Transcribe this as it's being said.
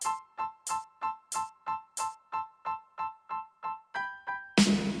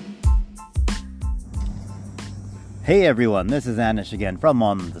Hey everyone, this is Anish again from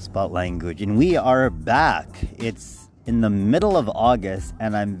On the Spot Language, and we are back. It's in the middle of August,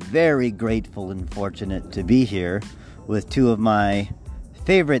 and I'm very grateful and fortunate to be here with two of my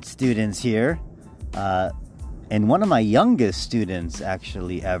favorite students here, and one of my youngest students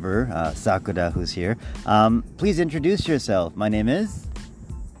actually ever, Sakura, who's here. Please introduce yourself. My name is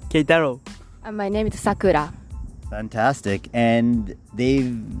Keitaro. My name is Sakura. Fantastic. And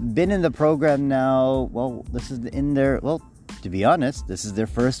they've been in the program now, to be honest, this is their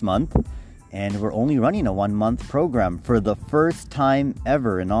first month, and we're only running a 1-month program for the first time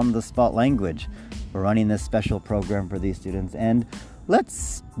ever in On the Spot Language. We're running this special program for these students, and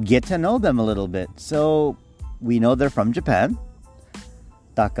let's get to know them a little bit. So, we know they're from Japan.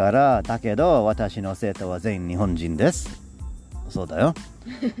 だけど、私の生徒は全員日本人です。そうだよ。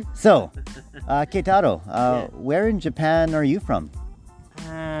So, Keitaro, where in Japan are you from?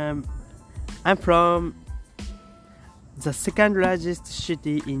 I'm from the second largest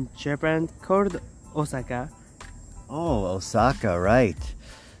city in Japan called Osaka. Oh, Osaka, right.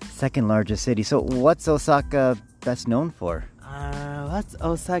 Second largest city. So what's Osaka best known for? What's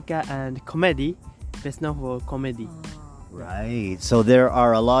Osaka and comedy? Best known for comedy. Right. So there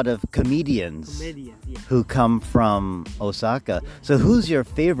are a lot of comedians who come from Osaka. So who's your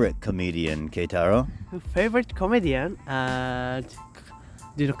favorite comedian, Keitaro? Favorite comedian?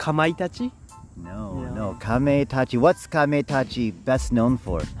 Do you know Kamaitachi? No. Kame-tachi. What's Kame-tachi best known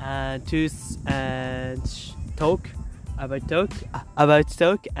for? To talk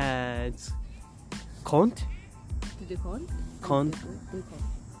and conte. To do Conte.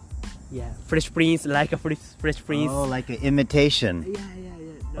 Yeah, Fresh Prince, like a Fresh Prince. Oh, like an imitation.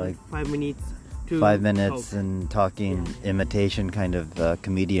 Yeah. Like 5 minutes. 5 minutes and talking, imitation kind of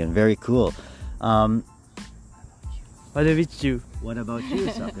comedian. Very cool. What about you? What about you,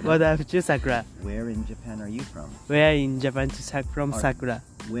 Sakura? What about you, Sakura? Where in Japan are you from? Where in Japan from Sakura?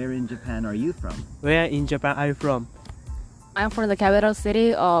 Where in Japan are you from? Where in Japan are you from? I'm from the capital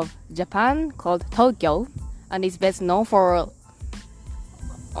city of Japan called Tokyo, and it's best known for.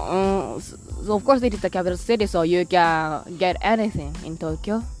 So of course, it is the capital city, so you can get anything in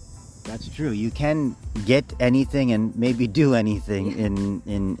Tokyo. That's true. You can get anything and maybe do anything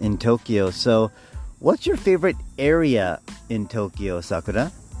in Tokyo. So, what's your favorite area in Tokyo,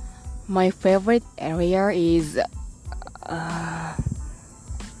 Sakura? My favorite area is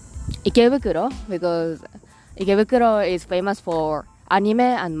Ikebukuro, because Ikebukuro is famous for anime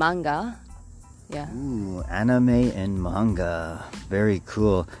and manga. Yeah. Ooh, anime and manga. Very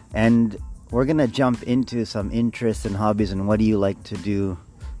cool. And we're going to jump into some interests and hobbies and what do you like to do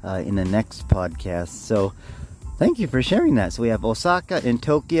in the next podcast. So, thank you for sharing that. So we have Osaka and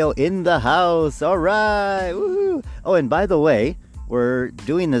Tokyo in the house. All right. Woohoo. Oh, and by the way, we're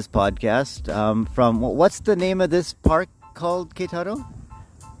doing this podcast from, what's the name of this park called, Keitaro?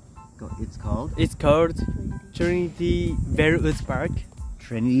 It's called Trinity Bellwoods Park.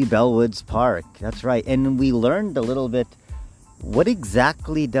 Trinity Bellwoods Park. That's right. And we learned a little bit. What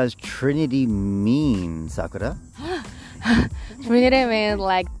exactly does Trinity mean, Sakura? Trinity means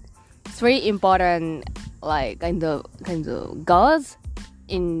like 3 important kind of gods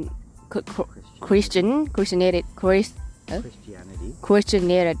in Christianity,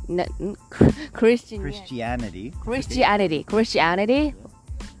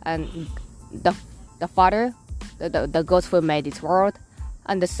 and the Father, the God who made this world,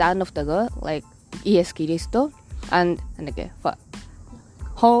 and the Son of the God, like Jesus Christ, and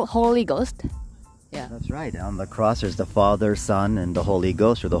Holy Ghost. Yeah, that's right. On the cross, there's the Father, Son, and the Holy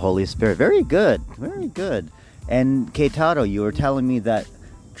Ghost, or the Holy Spirit. Very good. Very good. And Keitaro, you were telling me that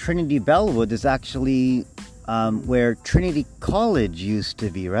Trinity Bellwood is actually where Trinity College used to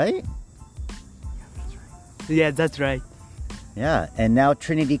be, right? Yeah, that's right. Yeah, and now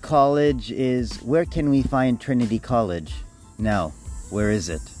Trinity College is... Where can we find Trinity College now? Where is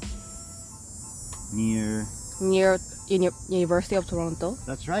it? Near University of Toronto.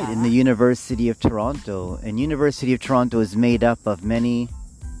 That's right, in the University of Toronto. And University of Toronto is made up of many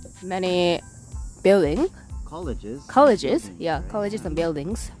buildings. Colleges, yeah, right? Colleges and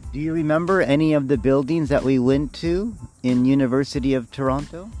buildings. Do you remember any of the buildings that we went to in University of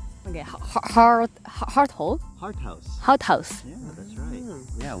Toronto? Okay, Hart House. Yeah, that's right.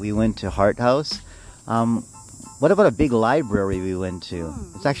 Yeah, we went to Hart House. What about a big library we went to?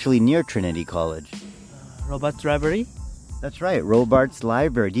 It's actually near Trinity College. Robarts Library? That's right, Robarts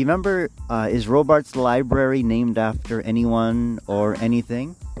Library. Do you remember, is Robarts Library named after anyone or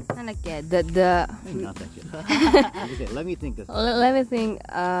anything? And again, Not that good. Let me think. Let me think.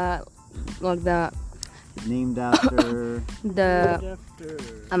 Like the named after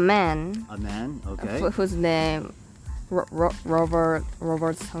a man. A man, okay. Whose name Robert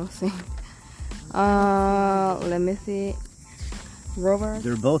something. Let me see. Robert.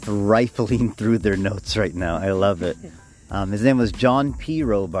 They're both rifling through their notes right now. I love it. His name was John P.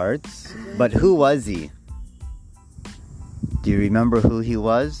 Robarts. But who was he? Do you remember who he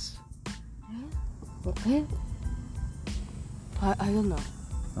was? Okay. I don't know.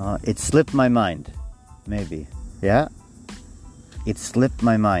 It slipped my mind. Maybe. Yeah? It slipped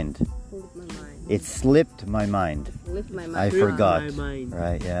my mind. It slipped my mind. I forgot. My mind.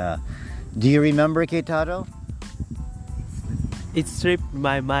 Right, yeah. Do you remember, Keitaro? It slipped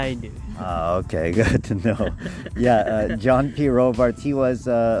my mind. Okay, good to know. Yeah, John P. Robarts, he was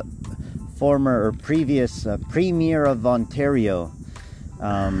former or previous Premier of Ontario.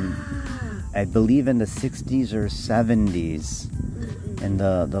 I believe in the 60s or 70s. And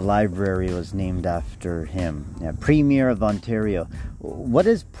the library was named after him. Yeah, Premier of Ontario. What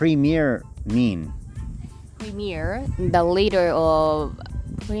does Premier mean? Premier, the leader of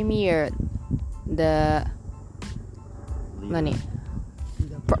the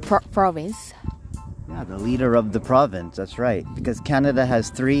province. Yeah, the leader of the province. That's right. Because Canada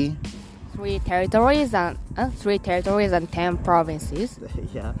has three territories and 10 provinces.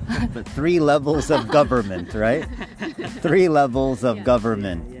 Yeah, but 3 levels of government, right? 3 levels of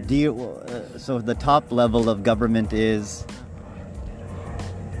government. yeah. Do you? So the top level of government is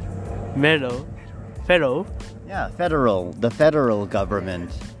Federal. yeah, federal. The federal government,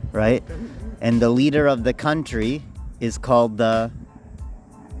 right? And the leader of the country is called the.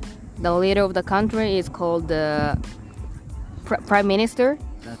 The leader of the country is called the prime minister.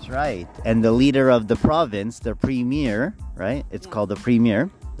 That's right. And the leader of the province, the premier, right? It's called the premier,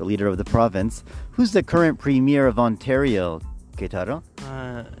 the leader of the province. Who's the current premier of Ontario, Keitaro?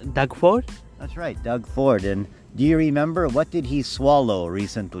 Doug Ford. That's right, Doug Ford. And do you remember what did he swallow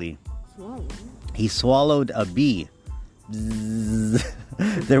recently? He swallowed a bee.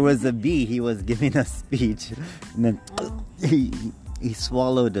 There was a bee. He was giving a speech, and then he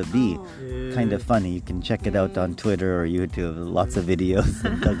swallowed a bee. Kind of funny. You can check it out on Twitter or YouTube. Lots of videos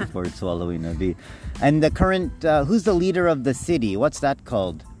of Doug Ford swallowing a bee. And the current, who's the leader of the city? What's that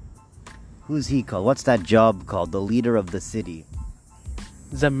called? Who's he called? What's that job called? The leader of the city.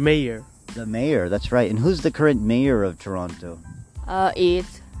 The mayor. The mayor. That's right. And who's the current mayor of Toronto?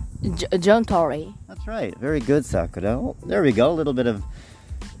 It's John Tory. That's right. Very good, Sakura. Oh, there we go. A little bit of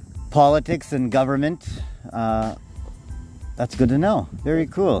politics and government. That's good to know. Very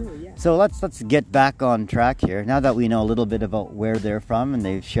cool. So let's get back on track here. Now that we know a little bit about where they're from and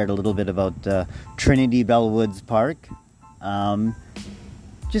they've shared a little bit about Trinity Bellwoods Park.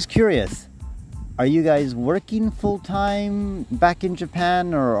 Just curious, are you guys working full-time back in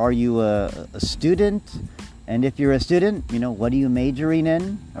Japan, or are you a student? And if you're a student, what are you majoring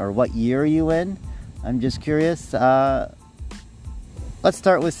in, or what year are you in? I'm just curious. Let's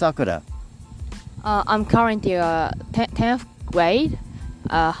start with Sakura. I'm currently a 10th grade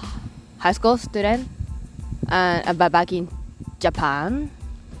high school student back in Japan.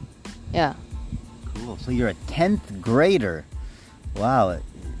 Yeah. Cool. So you're a 10th grader. Wow.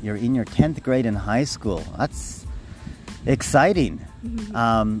 You're in your 10th grade in high school. That's exciting.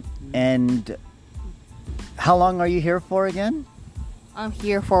 And how long are you here for again? I'm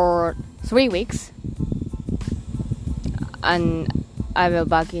here for 3 weeks. And I will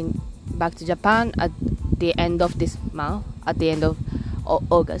back to Japan at the end of this month, at the end of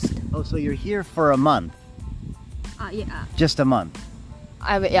August. Oh, so you're here for a month? Yeah. Just a month?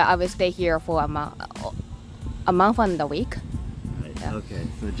 I will stay here for a month and a week. Right. Yeah. Okay,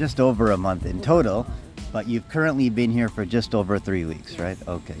 so just over a month in total, but you've currently been here for just over 3 weeks, right?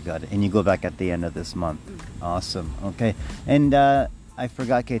 Okay, got it. And you go back at the end of this month. Awesome. Okay, and I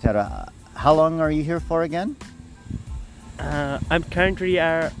forgot, Keitaro, how long are you here for again? I'm currently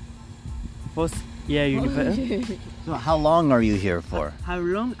at first year university. So how long are you here for? How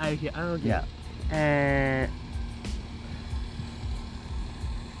long are you here? Okay. Yeah.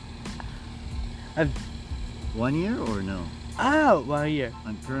 I've 1 year or no? 1 year.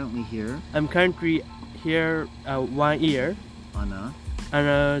 I'm currently here I'm currently here 1 year on a on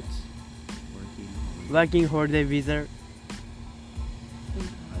a working holiday visa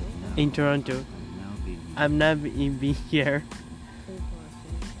in Toronto. I've now been here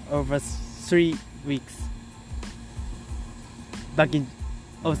over 3 weeks. Back in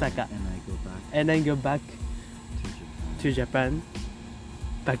Osaka. And I go back to Japan.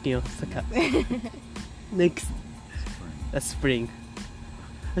 Back in Osaka. Next spring.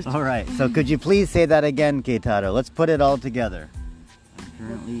 All right. So could you please say that again, Keitaro? Let's put it all together.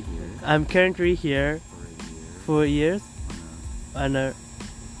 I'm currently here for years on a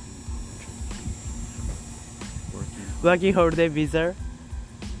working holiday visa.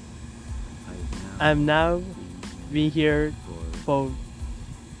 I'm now been here for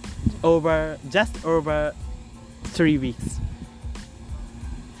just over 3 weeks.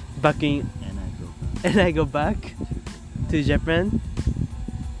 And I go back to Japan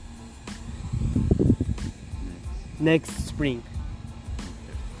next spring.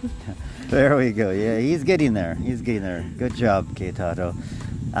 There we go. Yeah, he's getting there. Good job, Keitaro.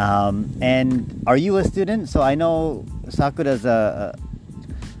 And are you a student? So I know Sakura's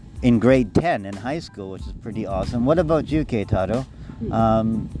in grade 10 in high school, which is pretty awesome. What about you, Keitaro?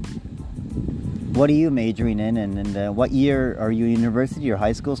 What are you majoring in, and what year are you a university or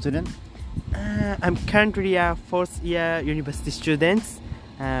high school student? I'm currently a fourth year university student,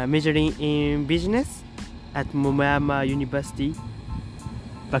 majoring in business at Momoyama University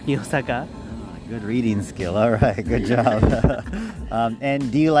back in Osaka. Good reading skill. All right, good job.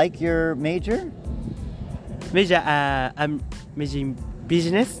 And do you like your major? I'm majoring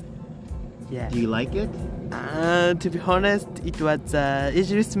business. Yeah. Do you like it? To be honest, it was the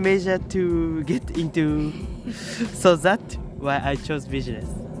easiest major to get into, so that's why I chose business.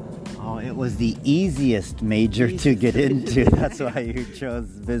 Oh, it was the easiest major to get into. That's why you chose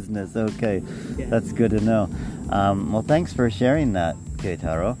business. Okay, Yeah. That's good to know. Well, thanks for sharing that,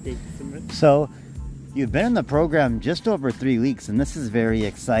 Keitaro. Thank you so much. So, you've been in the program just over 3 weeks, and this is very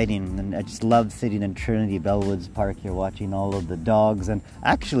exciting. And I just love sitting in Trinity Bellwoods Park here watching all of the dogs. And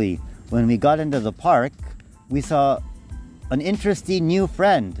actually, when we got into the park, we saw an interesting new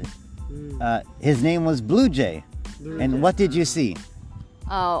friend. His name was Blue Jay. And what did you see?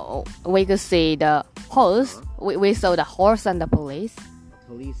 We could see the horse. We saw the horse and the police.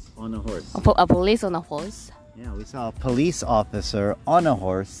 Police on a horse. A police on a horse. Yeah, we saw a police officer on a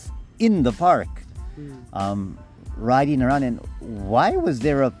horse in the park, riding around. And why was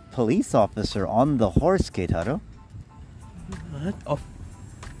there a police officer on the horse, Keitaro? What?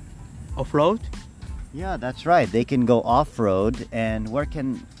 Off-road? Yeah, that's right. They can go off-road, and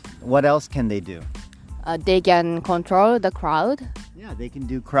what else can they do? They can control the crowd. Yeah, they can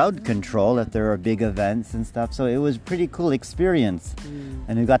do crowd control if there are big events and stuff. So it was a pretty cool experience.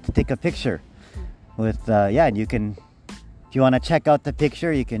 And we got to take a picture with, and you can, if you want to check out the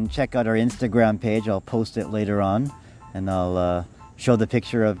picture, you can check out our Instagram page. I'll post it later on, and I'll show the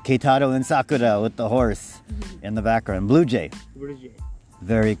picture of Keitaro and Sakura with the horse in the background. Blue Jay.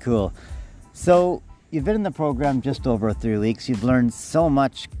 Very cool. So you've been in the program just over 3 weeks. You've learned so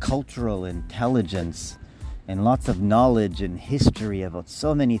much cultural intelligence and lots of knowledge and history about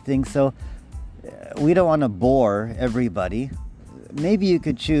so many things. So we don't want to bore everybody. Maybe you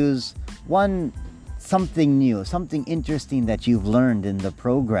could choose something new, something interesting that you've learned in the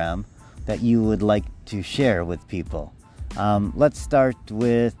program that you would like to share with people. Let's start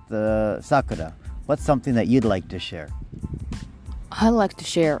with Sakura. What's something that you'd like to share? I like to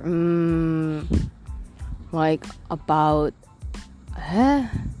share, like about.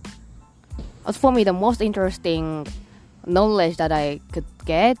 As for me, the most interesting knowledge that I could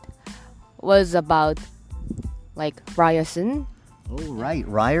get was about, like, Ryerson. Oh, right,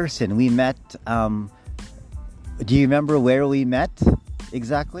 Ryerson. We met. Do you remember where we met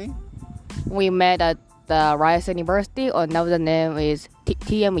exactly? We met at the Ryerson University, or now the name is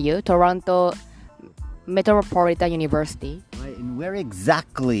TMU, Toronto Metropolitan University. Right, and where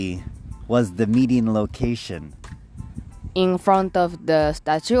exactly was the meeting location? In front of the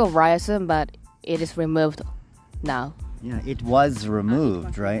statue of Ryerson, but it is removed now. Yeah, it was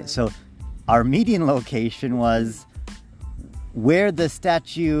removed, right? So our meeting location was where the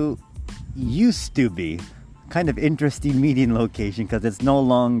statue used to be. Kind of interesting meeting location because it's no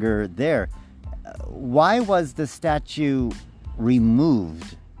longer there. Why was the statue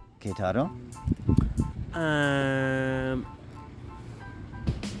removed, Keitaro?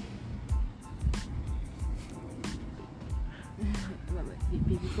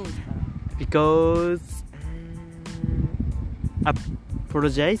 Because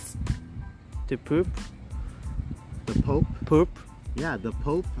apologize to poop. The Pope? Poop. Yeah, the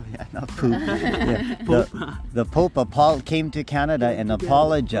Pope. Yeah, not poop. Yeah, the Pope came to Canada and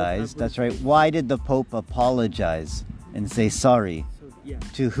apologized. That's right. Why did the Pope apologize and say sorry?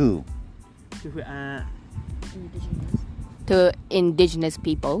 To who? To indigenous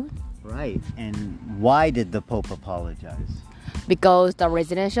people. Right. And why did the Pope apologize? Because the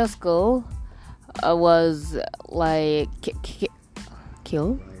residential school was like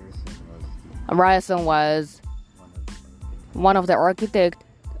killed. Ryerson was one of the architects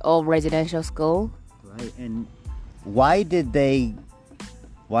of residential school. Right. And why did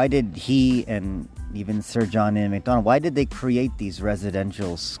he and even Sir John A. Macdonald, why did they create these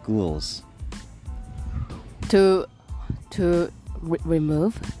residential schools? To to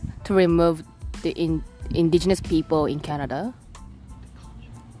remove the indigenous people in Canada,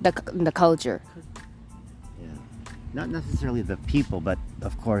 the culture. Yeah. Not necessarily the people, but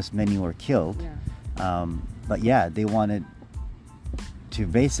of course many were killed. But yeah, they wanted to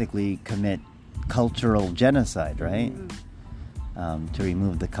basically commit cultural genocide, right? To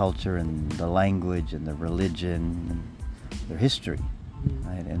remove the culture and the language and the religion and their history,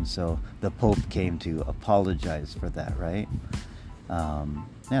 right? And so the Pope came to apologize for that, right?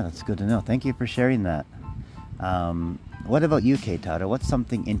 Yeah, that's good to know. Thank you for sharing that. What about you, Keitaro? What's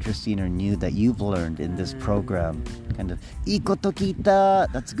something interesting or new that you've learned in this program? Kind of, ikoto kita.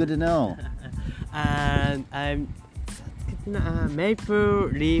 That's good to know. And I'm Maple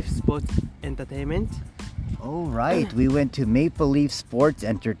Leaf Sports Entertainment. Oh, right. We went to Maple Leaf Sports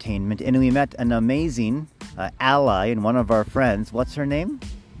Entertainment and we met an amazing ally and one of our friends. What's her name?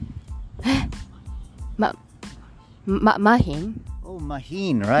 Mahin. Oh,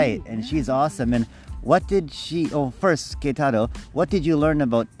 Maheen, right. And she's awesome. And what did first, Keitaro, what did you learn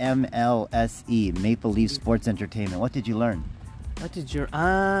about MLSE, Maple Leaf Sports Entertainment? What did you learn? What did you...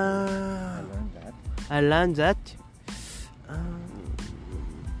 I learned that. I learned that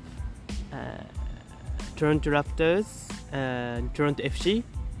Toronto Raptors, Toronto FC,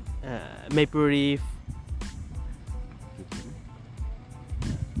 Maple Leaf,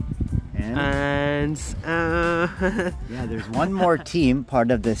 and yeah, there's one more team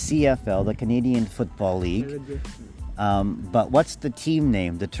part of the CFL, the Canadian Football League. But what's the team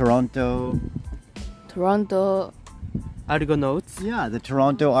name? The Toronto Argonauts. Yeah, the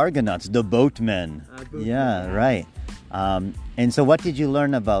Toronto Argonauts, the Boatmen. Yeah, right. And so what did you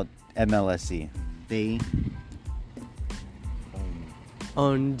learn about MLSE? They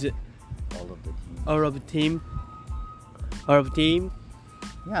owned all of the teams. All of the team.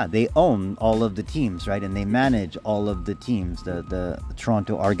 Yeah, they own all of the teams, right? And they manage all of the teams. The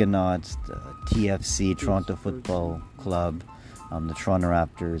Toronto Argonauts, the TFC, Toronto Football Club, the Toronto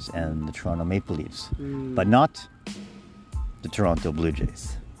Raptors, and the Toronto Maple Leafs. But not the Toronto Blue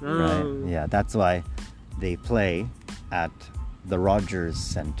Jays, right? Yeah, that's why they play at the Rogers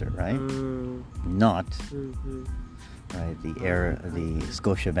Centre, right? Not right the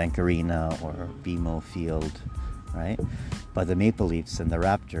Scotiabank Arena or BMO Field, right? But the Maple Leafs and the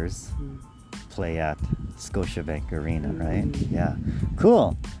Raptors play at Scotiabank Arena, right? Yeah,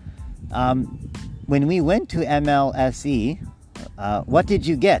 cool. When we went to MLSE, what did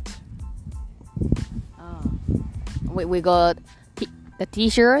you get? We got the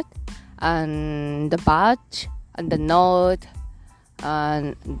T-shirt and the badge and the note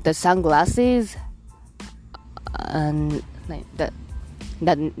and the sunglasses and the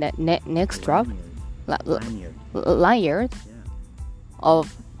next drop lanyard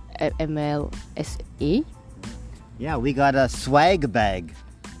of MLSE. Yeah, we got a swag bag.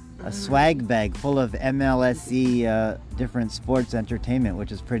 A swag bag full of MLSE different sports entertainment,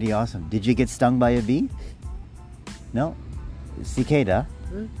 which is pretty awesome. Did you get stung by a bee? No? Cicada?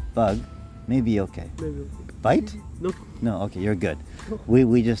 Bug? Maybe okay. Bite? No. No, okay, you're good.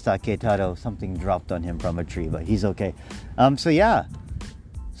 We just thought Keitaro, something dropped on him from a tree, but he's okay.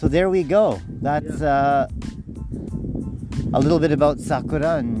 So there we go. That's a little bit about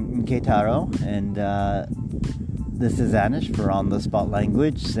Sakura and Keitaro. And this is Anish for On the Spot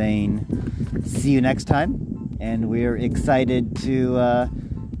Language saying see you next time. And we're excited to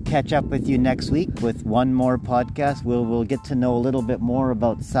catch up with you next week with one more podcast. We'll get to know a little bit more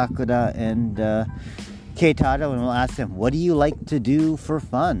about Sakura and Keitaro, and we'll ask them, what do you like to do for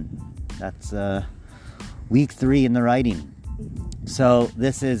fun? That's week 3 in the writing. So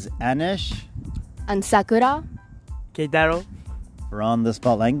this is Anish and Sakura, Keitaro, for On the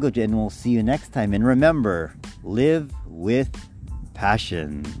Spot Language, and we'll see you next time. And remember, live with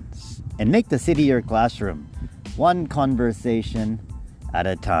passions and make the city your classroom, one conversation at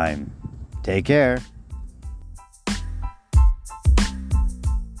a time. Take care.